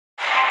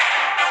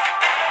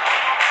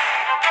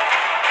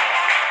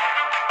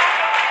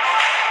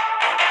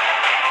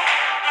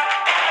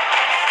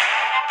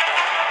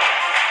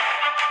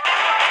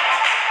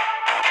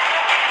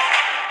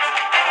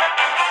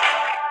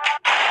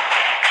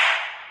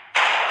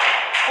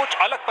कुछ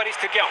अलग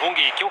परिस्थितियां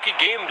होंगी क्योंकि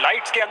गेम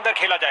लाइट्स के अंदर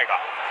खेला जाएगा।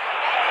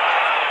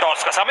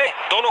 टॉस का समय,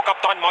 दोनों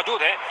कप्तान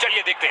मौजूद हैं,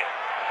 चलिए देखते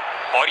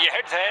हैं। और ये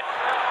हेड्स है।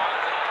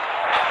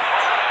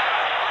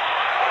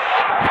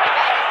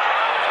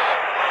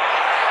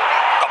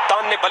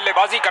 कप्तान ने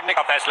बल्लेबाजी करने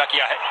का फैसला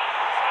किया है।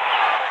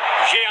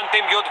 ये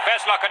अंतिम युद्ध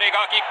फैसला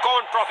करेगा कि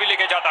कौन ट्रॉफी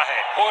लेके जाता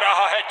है। हो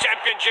रहा है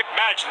championship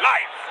match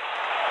live.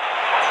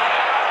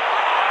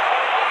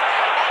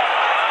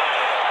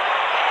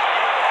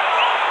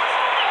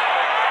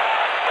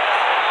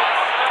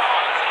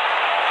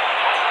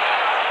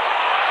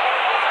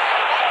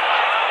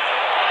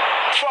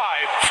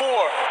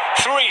 Four,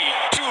 three,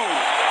 two,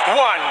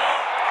 one,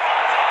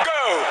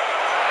 go!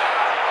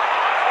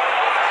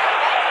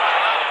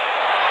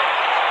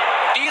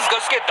 30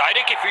 गज के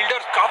दायरे के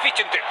फील्डर्स काफी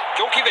चिंतित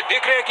क्योंकि वे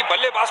देख रहे हैं कि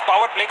बल्लेबाज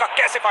पावर प्ले का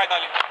कैसे फायदा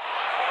ले।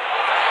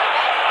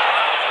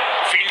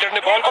 फील्डर ने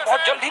बॉल को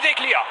बहुत जल्दी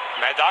देख लिया।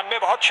 मैदान में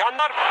बहुत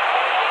शानदार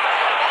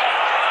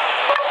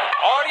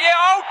और ये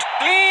आउट,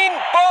 क्लीन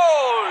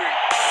बोल्ड।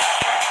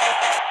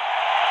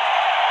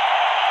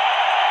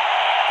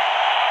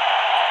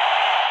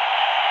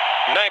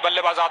 नए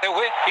बल्लेबाज आते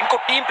हुए इनको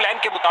टीम प्लान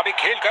के मुताबिक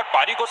खेलकर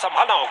पारी को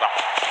संभालना होगा।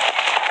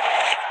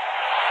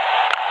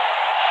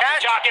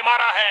 जाके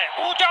मारा है,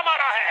 ऊंचा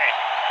मारा है।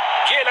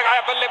 ये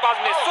लगाया बल्लेबाज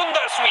ने,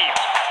 सुंदर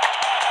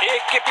स्वीप।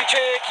 एक के पीछे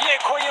एक, ये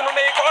खोई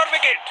उन्होंने एक और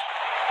विकेट।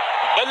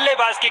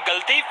 बल्लेबाज की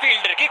गलती,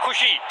 फील्डर की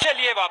खुशी।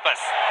 चलिए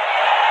वापस।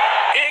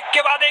 एक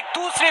के बाद एक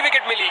दूसरी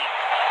विकेट मिली।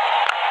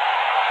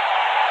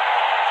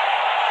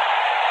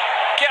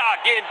 क्या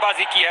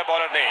गेंदबाजी की है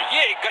बॉलर ने।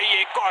 ये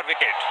गई एक और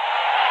विकेट।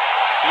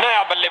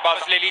 नया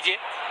बल्लेबाज ले लीजिए।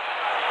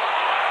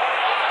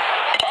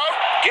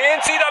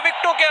 गेंद सीधा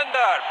विकेटों के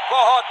अंदर।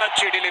 बहुत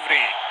अच्छी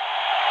डिलीवरी।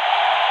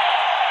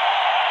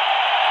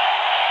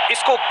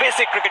 इसको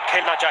बेसिक क्रिकेट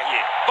खेलना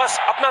चाहिए, बस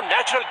अपना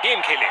नेचुरल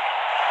गेम खेले।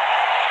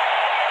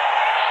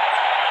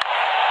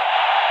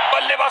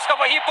 बल्लेबाज का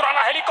वही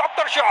पुराना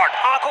हेलीकॉप्टर शॉट।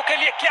 आंखों के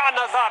लिए क्या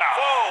नजारा।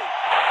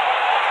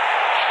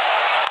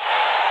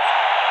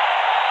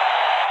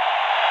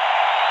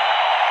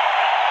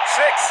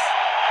 6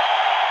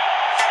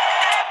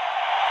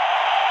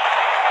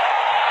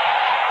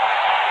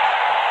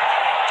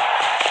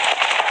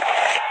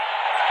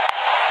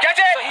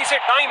 सही से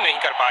टाइम नहीं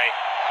कर पाए।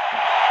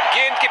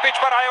 गेंद की पिच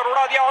पर आए और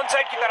उड़ा दिया ऑन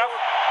साइड की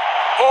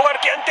तरफ। ओवर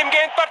की अंतिम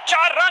गेंद पर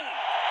 4 रन।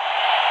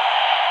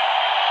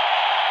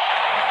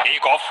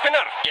 एक ऑफ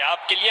स्पिनर। क्या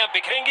आप किलियां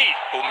बिखरेंगी?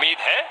 उम्मीद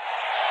है।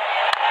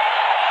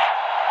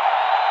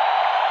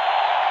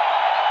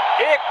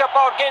 एक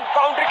टप्पा और गेंद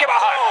बाउंड्री के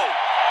बाहर।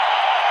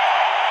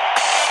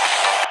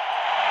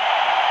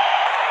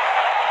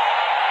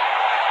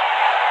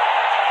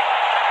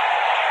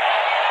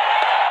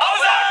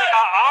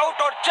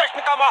 आउट और जश्न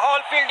का माहौल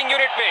फील्डिंग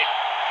यूनिट में।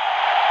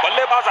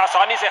 बल्लेबाज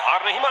आसानी से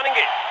हार नहीं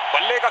मानेंगे।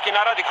 बल्ले का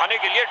किनारा दिखाने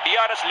के लिए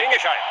डीआरएस लेंगे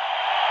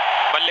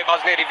शायद।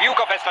 बल्लेबाज ने रिव्यू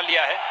का फैसला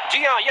लिया है।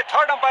 जी हां, ये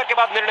थर्ड अंपायर के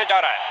बाद निर्णय जा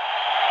रहा है।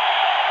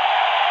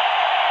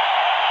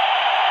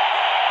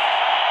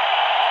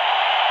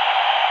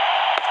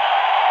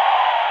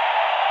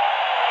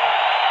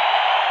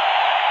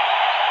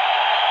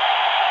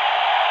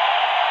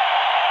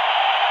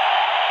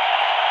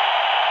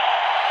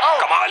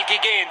 कमाल की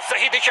गेंद,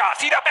 सही दिशा,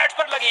 सीधा पैड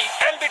पर लगी।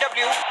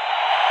 एलबीडब्ल्यू।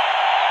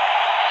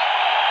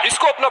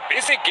 इसको अपना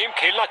बेसिक गेम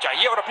खेलना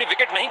चाहिए और अपनी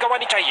विकेट नहीं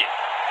गंवानी चाहिए।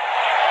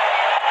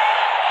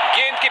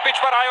 गेंद की पिच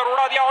पर आए और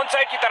उड़ा दिया ऑन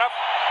साइड की तरफ।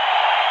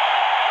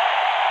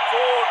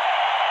 4।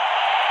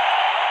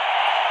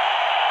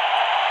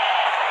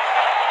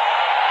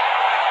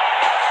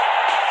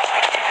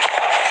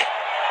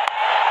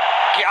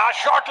 क्या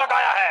शॉट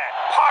लगाया है।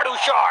 फाड़ू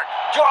शॉट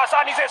जो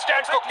आसानी से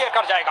स्टैंड्स को क्लियर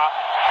कर जाएगा।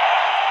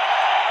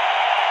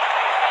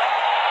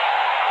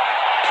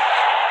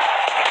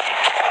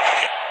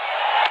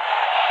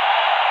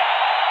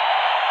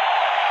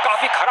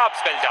 काफी खराब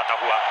स्पेल जाता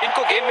हुआ।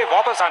 इनको गेम में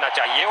वापस आना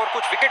चाहिए और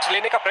कुछ विकेट्स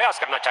लेने का प्रयास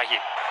करना चाहिए।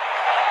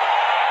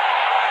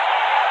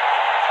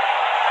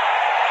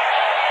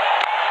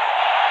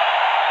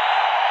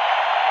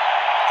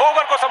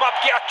 ओवर को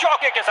समाप्त किया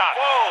चौके के साथ।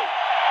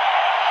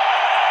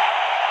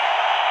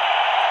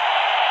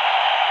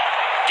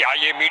 क्या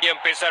ये मीडियम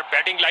पेसर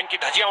बैटिंग लाइन की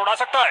धज्जियां उड़ा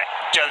सकता है?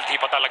 जल्द ही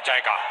पता लग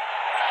जाएगा।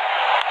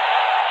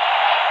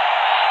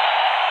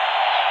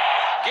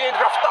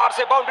 गेंद रफ्तार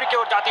से बाउंड्री की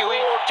ओर जाती हुई।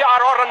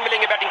 4 और रन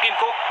मिलेंगे बैटिंग टीम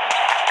को।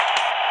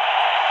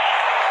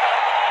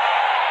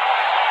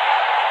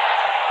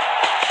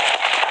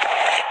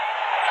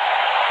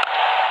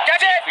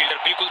 फील्डर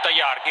बिल्कुल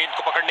तैयार गेंद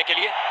को पकड़ने के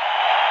लिए।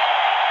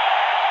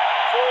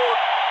 4।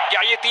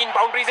 क्या ये 3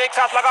 बाउंड्रीज एक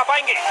साथ लगा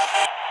पाएंगे?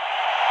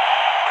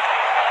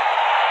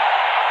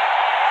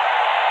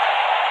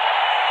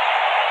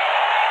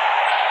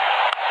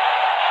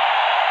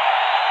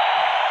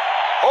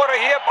 हो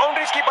रही है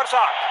बाउंड्रीज की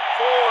बरसात।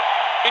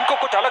 4। इनको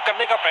कुछ अलग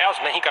करने का प्रयास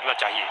नहीं करना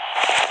चाहिए।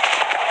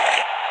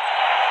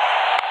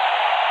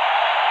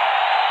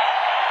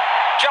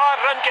 4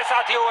 रन के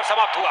साथ ही ओवर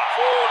समाप्त हुआ।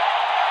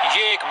 4।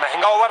 ये एक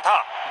महंगा ओवर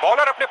था।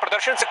 बॉलर अपने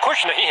प्रदर्शन से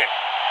खुश नहीं है।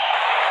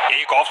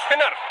 एक ऑफ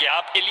स्पिनर। क्या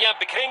आप किलियां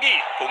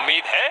बिखरेंगी?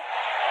 उम्मीद है।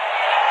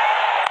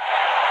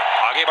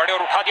 आगे आगे बढ़े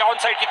और उठा दिया ऑन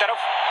साइड की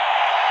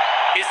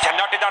तरफ। इस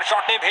झन्नाटेदार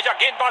शॉट ने भेजा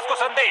गेंदबाज को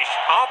संदेश,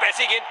 आप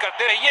ऐसी गेंद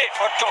करते रहिए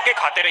और चौके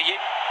खाते रहिए।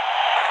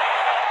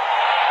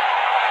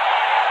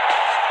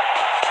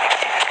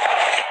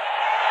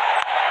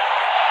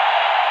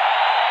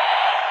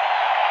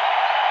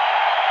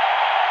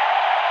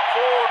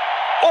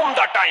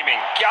 उम्दा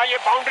टाइमिंग, क्या ये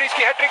बाउंड्रीज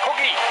की हैट्रिक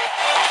होगी?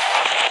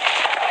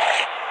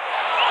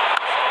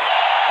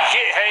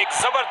 ये है एक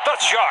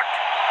जबरदस्त शॉट,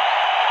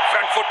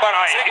 फ्रंट फुट पर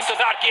आए,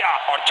 इंतजार किया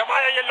और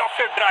जमाया ये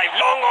लॉफ्टेड ड्राइव,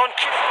 लॉन्ग ऑन।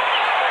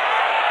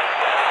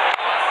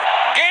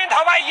 गेंद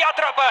हवाई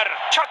यात्रा पर,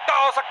 छक्का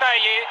हो सकता है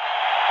ये।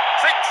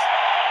 6।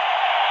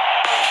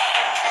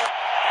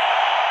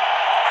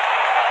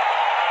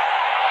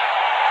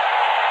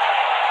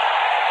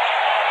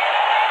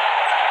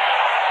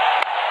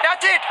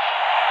 That's it.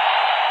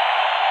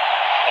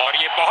 और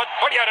ये बहुत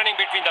बढ़िया रनिंग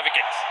बिटवीन द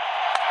विकेट्स।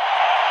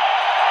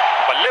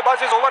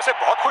 बल्लेबाज इस ओवर से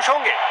बहुत खुश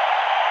होंगे।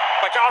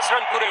 50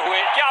 रन पूरे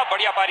हुए, क्या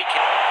बढ़िया पारी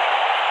खेली।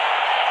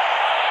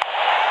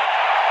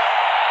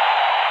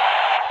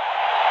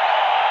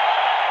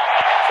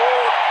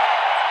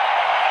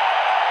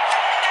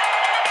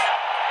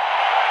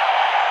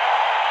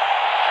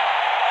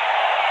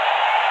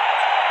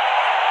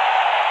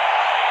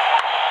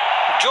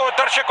 जो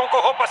दर्शकों को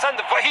हो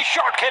पसंद वही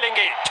शॉट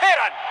खेलेंगे। 6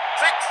 रन।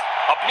 6।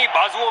 अपनी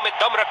बाजुओं में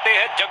दम रखते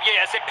हैं जब ये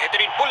ऐसे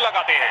बेहतरीन पुल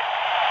लगाते हैं।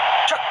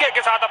 छक्के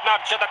के साथ अपना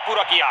अर्धशतक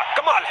पूरा किया,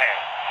 कमाल है।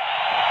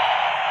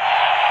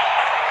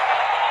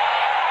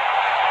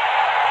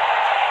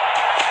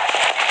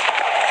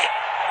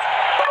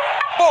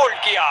 बोल्ड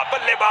किया,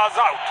 बल्लेबाज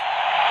आउट।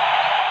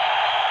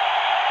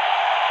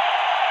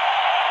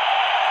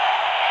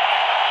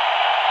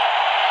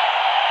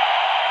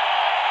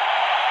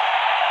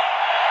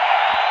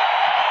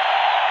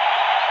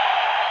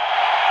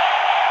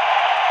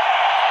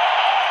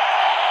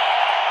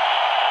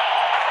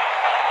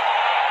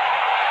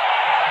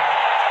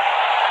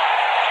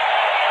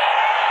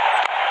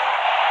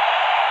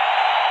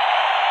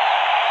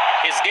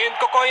 इस गेंद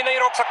को कोई नहीं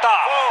रोक सकता।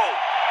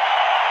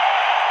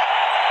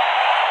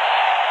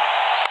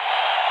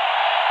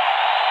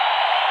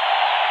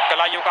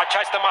 कलाइयों का अच्छा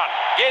इस्तेमाल,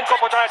 गेंद को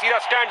पहुंचाया सीधा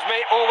स्टैंड्स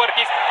में। ओवर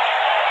की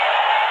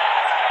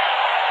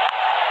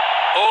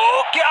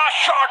ओ क्या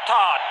शॉट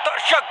था,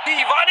 दर्शक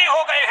दीवाने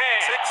हो गए हैं।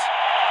 6।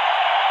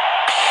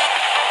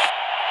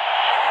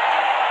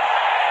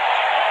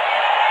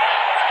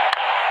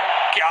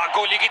 क्या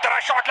गोली की तरह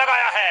शॉट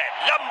लगाया है,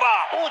 लंबा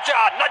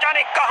ऊंचा, न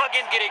जाने कहां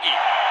गेंद गिरेगी।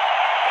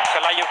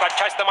 कलाइयों का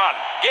अच्छा इस्तेमाल,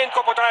 गेंद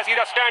को पहुंचाया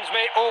सीधा स्टैंड्स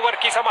में। ओवर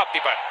की समाप्ति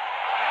पर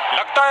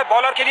लगता है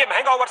बॉलर के लिए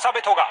महंगा ओवर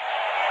साबित होगा।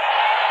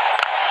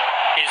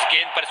 इस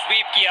गेंद पर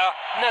स्वीप किया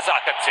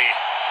नजाकत से,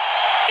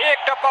 एक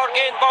टप्पा और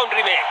गेंद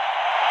बाउंड्री में।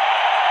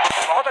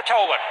 बहुत अच्छा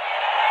ओवर,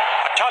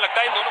 अच्छा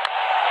लगता है इन दोनों।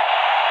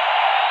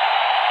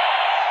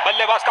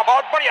 बल्लेबाज का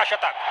बहुत बढ़िया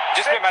शतक,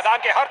 जिसमें मैदान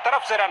के हर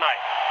तरफ से रन आए।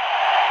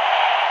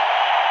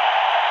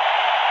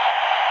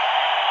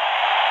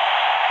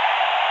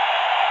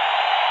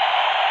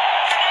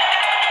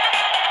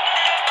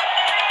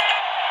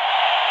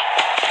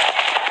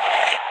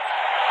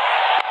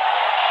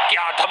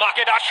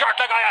 धमाकेदार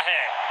शॉट लगाया है,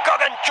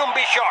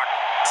 गगनचुंबी शॉट।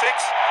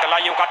 6।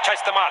 कलाइयों का अच्छा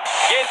इस्तेमाल,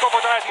 गेंद को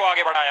पहुंचाया, इसको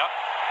आगे बढ़ाया।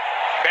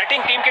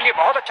 बैटिंग टीम के लिए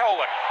बहुत अच्छा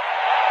ओवर।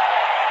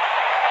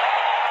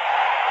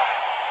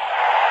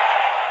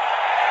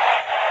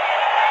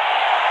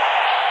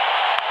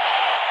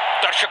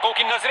 दर्शकों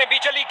की नजरें भी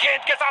चली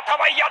गेंद के साथ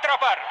हवाई यात्रा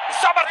पर।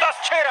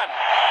 जबरदस्त 6 रन।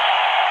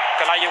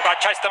 कलाइयों का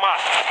अच्छा इस्तेमाल,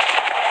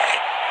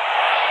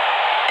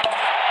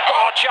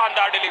 बहुत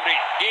शानदार डिलीवरी,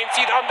 गेंद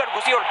सीधा अंदर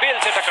घुसी और बेल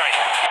से टकराई।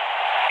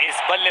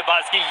 इस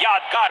बल्लेबाज की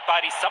यादगार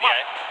पारी समाप्त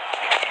है।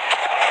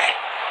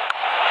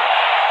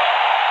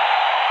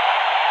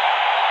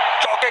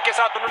 चौके के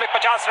साथ उन्होंने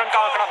 50 रन का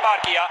आंकड़ा पार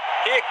किया,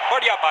 एक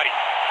बढ़िया पारी।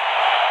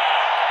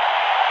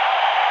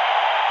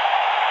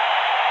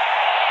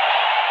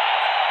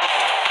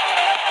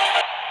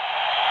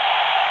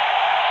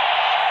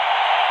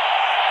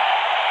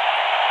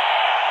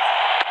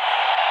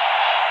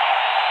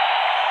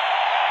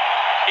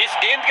 इस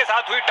गेंद के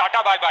साथ हुई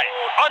टाटा बाय बाय,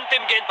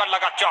 अंतिम गेंद पर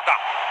लगा चौका।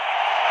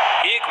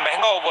 एक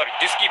महंगा ओवर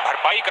जिसकी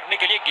भरपाई करने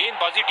के लिए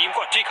गेंदबाजी टीम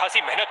को अच्छी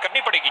खासी मेहनत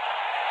करनी पड़ेगी।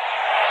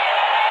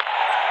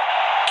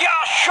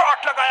 क्या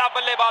शॉट लगाया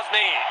बल्लेबाज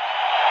ने,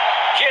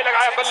 ये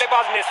लगाया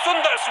बल्लेबाज ने,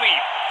 सुंदर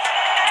स्वीप।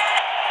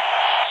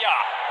 या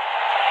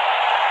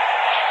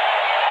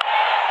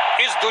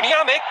इस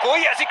दुनिया में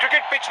कोई ऐसी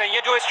क्रिकेट पिच नहीं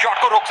है जो इस शॉट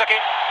को रोक सके।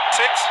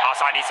 6।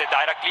 आसानी से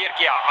दायरा क्लियर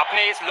किया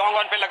अपने इस लॉन्ग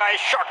ऑन पे लगाए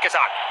शॉट के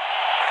साथ।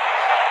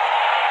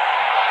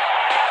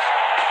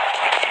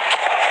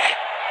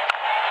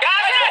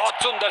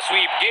 बहुत सुंदर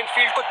स्वीप, गेंद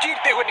फील्ड को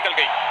चीरते हुए निकल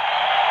गई।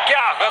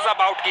 क्या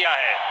गजब आउट किया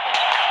है।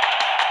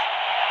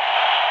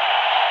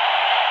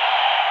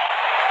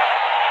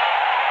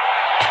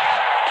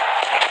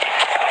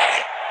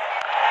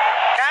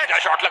 सीधा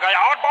शॉट लगाया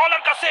और बॉलर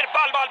का सिर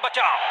बाल बाल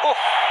बचा।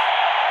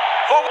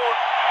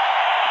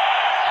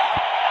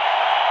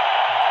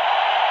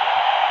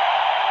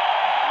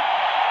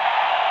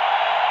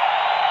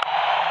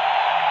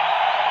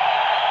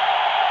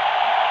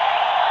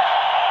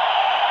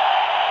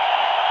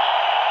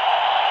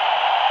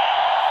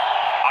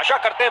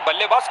 आशा करते हैं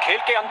बल्लेबाज खेल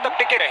के अंत तक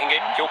टिके रहेंगे,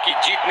 क्योंकि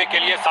जीतने के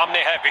लिए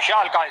सामने है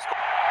विशाल का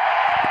स्कोर।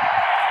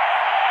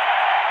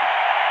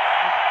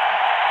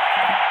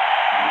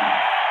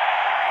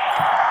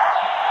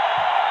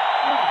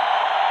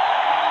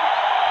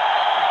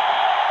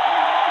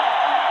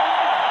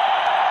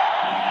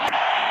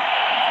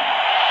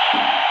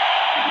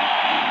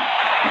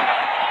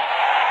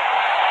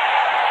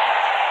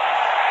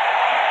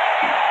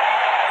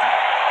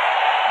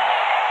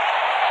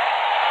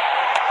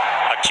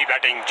 अच्छी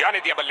बैटिंग जाने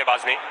दिया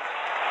बल्लेबाज ने।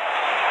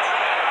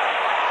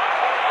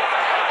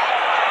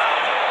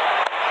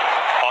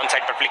 ऑन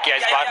साइड पर फ्लिक किया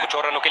इस बार कुछ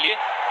और रनों के लिए।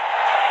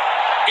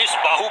 इस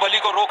बाहुबली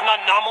को रोकना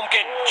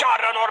नामुमकिन।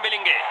 4 रन और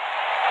मिलेंगे।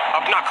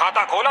 अपना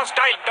खाता खोला,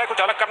 स्टाइल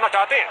कुछ अलग करना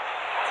चाहते हैं।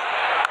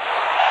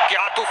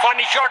 क्या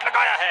तूफानी शॉट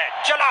लगाया है,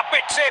 चला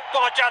पिच से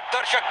पहुंचा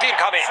दर्शक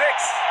दीर्घा में।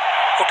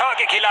 6 उठा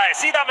के खिला है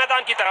सीधा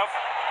मैदान की तरफ।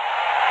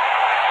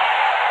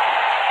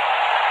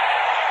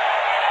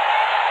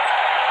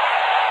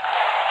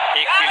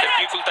 एक फील्डर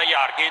बिल्कुल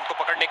तैयार गेंद को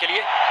पकड़ने के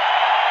लिए।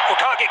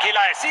 उठा के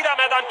खेला है सीधा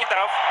मैदान की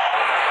तरफ।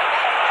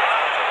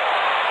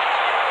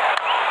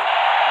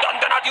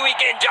 दंदनाती हुई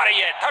गेंद जा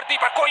रही है। धरती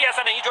पर कोई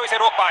ऐसा नहीं जो इसे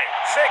रोक पाए।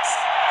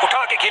 6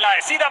 उठा के खेला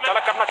है सीधा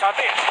मैदान करना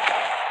चाहते हैं।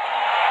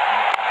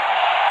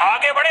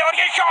 आगे बढ़े और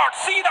ये शॉट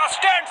सीधा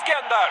स्टैंड्स के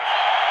अंदर।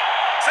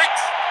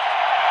 6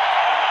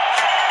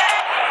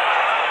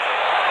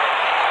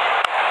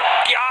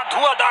 क्या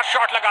धुआंधार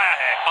शॉट लगाया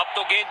है। अब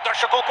तो गेंद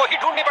दर्शकों को ही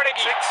ढूंढनी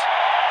पड़ेगी। 6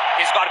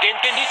 इस बार गेंद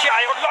के नीचे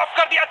आए और लॉक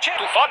कर दिया। अच्छे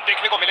तूफान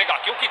देखने को मिलेगा,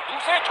 क्योंकि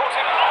दूसरे छोर से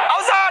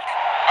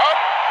आउट।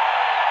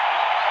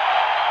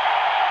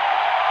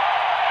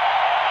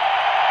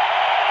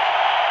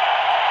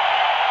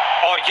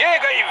 और ये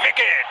गई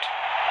विकेट।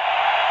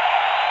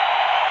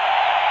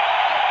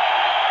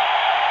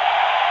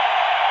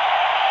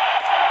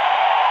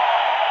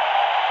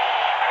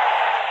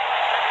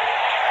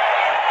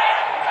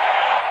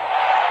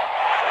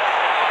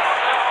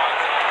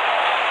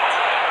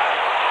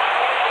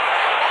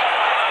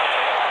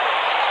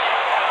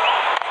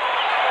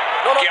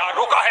 क्या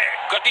रोका है।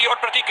 गति और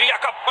प्रतिक्रिया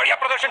का बढ़िया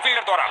प्रदर्शन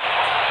फील्डर द्वारा।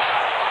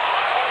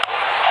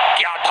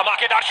 क्या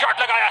धमाकेदार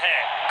शॉट लगाया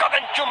है।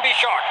 गगनचुंबी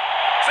शॉट।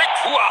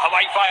 6 हुआ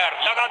हवाई फायर।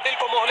 लगा दिल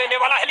को मोह लेने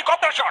वाला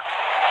हेलीकॉप्टर शॉट।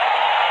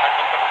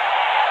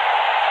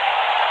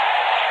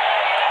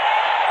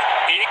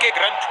 एक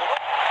रन छोड़ो।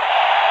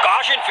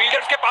 काश इन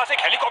फील्डर्स के पास एक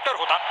हेलीकॉप्टर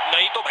होता,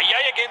 नहीं तो भैया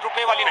ये गेंद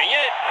रुकने वाली नहीं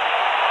है।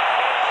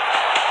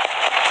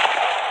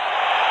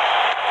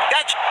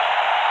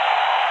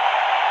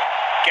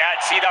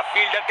 कैच सीधा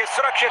फील्डर के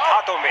सुरक्षित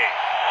हाथों में।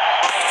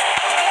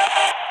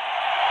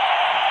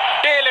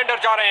 टेल एंडर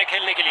जा रहे हैं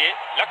खेलने के लिए।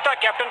 लगता है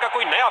कैप्टन का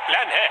कोई नया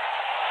प्लान है।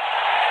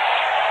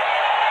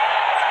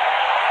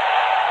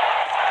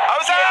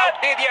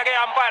 आउट दे दिया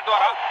गया अंपायर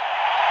द्वारा।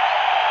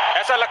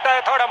 ऐसा लगता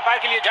है थर्ड अंपायर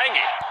के लिए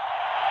जाएंगे।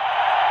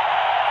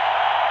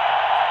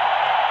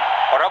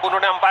 और अब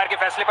उन्होंने अंपायर के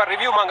फैसले पर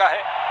रिव्यू मांगा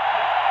है।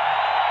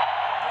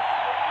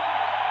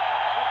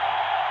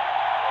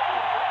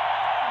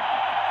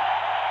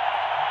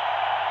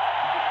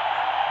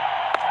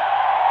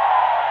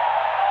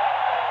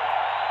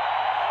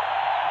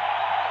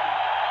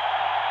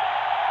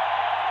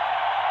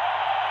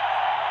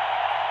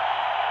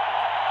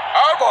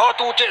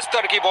 बहुत ऊंचे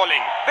स्तर की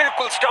बॉलिंग,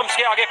 बिल्कुल स्टंप्स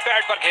के आगे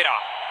पैड पर घेरा।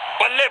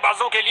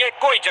 बल्लेबाजों के लिए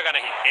कोई जगह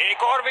नहीं।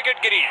 एक और विकेट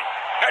गिरी।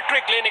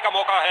 हैट्रिक लेने का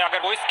मौका है। अगर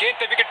वो इस गेंद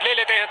पे विकेट ले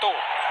लेते हैं तो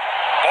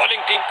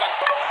बॉलिंग टीम का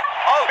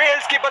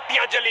वेल्स की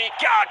बत्तियां जली।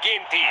 क्या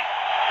गेंद थी।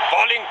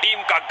 बॉलिंग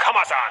टीम का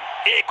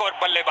घमासान। एक और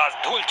बल्लेबाज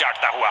धूल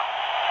चाटता हुआ।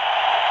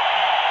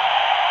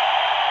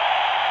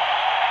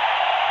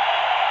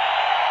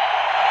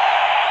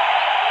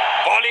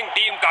 बॉलिंग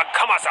टीम का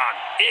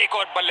घमासान। एक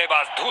और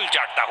बल्लेबाज धूल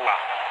चाटता हुआ।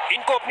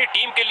 इनको अपनी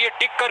टीम के लिए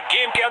टिक कर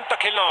गेम के अंत तक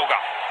खेलना होगा।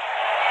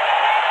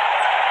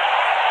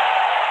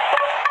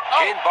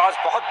 गेंदबाज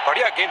बहुत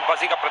बढ़िया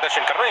गेंदबाजी का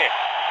प्रदर्शन कर रहे हैं।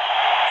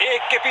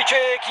 एक के पीछे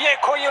एक, ये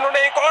खोई उन्होंने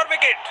एक और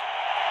विकेट।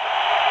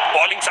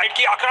 बॉलिंग साइड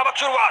की आक्रामक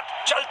शुरुआत।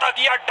 चलता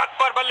किया डक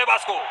पर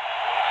बल्लेबाज को।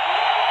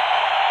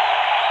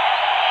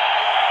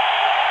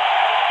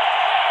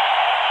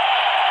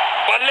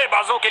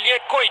 बल्लेबाजों के लिए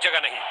कोई जगह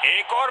नहीं।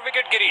 एक और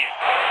विकेट गिरी।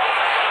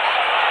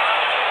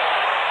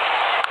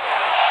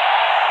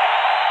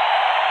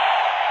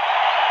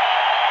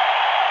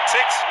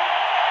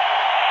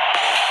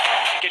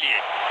 के लिए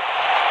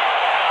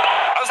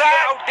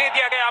आउट दे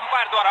दिया गया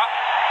अंपायर द्वारा।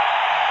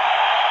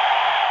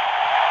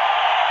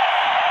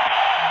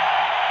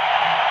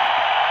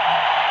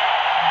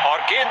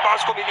 और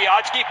गेंदबाज को मिली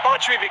आज की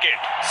 5वीं विकेट।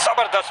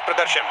 जबरदस्त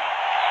प्रदर्शन।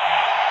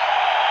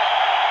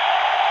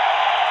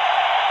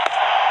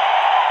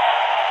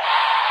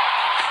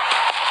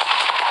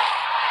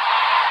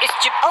 इस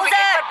चिप्पू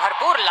विकेट पर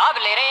भरपूर लाभ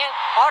ले रहे हैं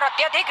और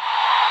अत्यधिक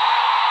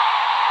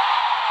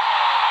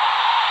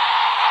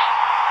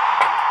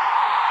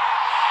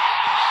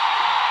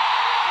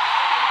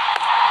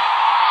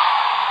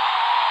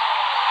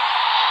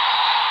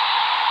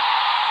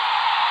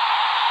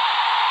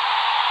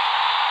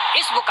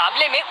इस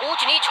मुकाबले में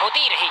ऊंच नीच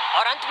होती रही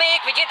और अंत में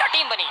एक विजेता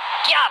टीम बनी।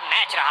 क्या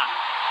मैच रहा।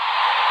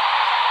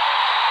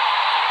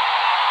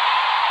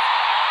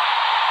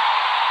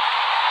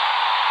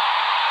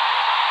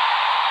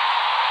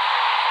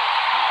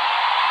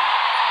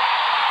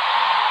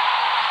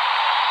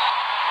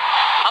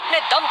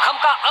 अपने दमखम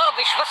का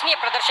अविश्वसनीय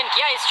प्रदर्शन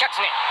किया इस शख्स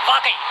ने,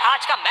 वाकई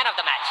आज का मैन ऑफ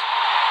द मैच।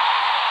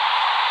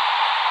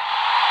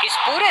 इस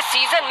पूरे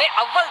सीजन में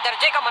अव्वल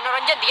दर्जे का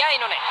मनोरंजन दिया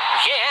इन्होंने।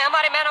 ये है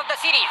हमारे मैन ऑफ द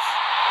सीरीज।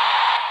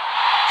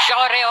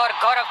 शौर्य और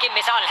गौरव की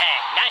मिसाल है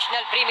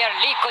नेशनल प्रीमियर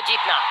लीग को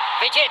जीतना।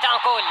 विजेताओं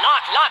को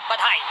लाख लाख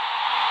बधाई।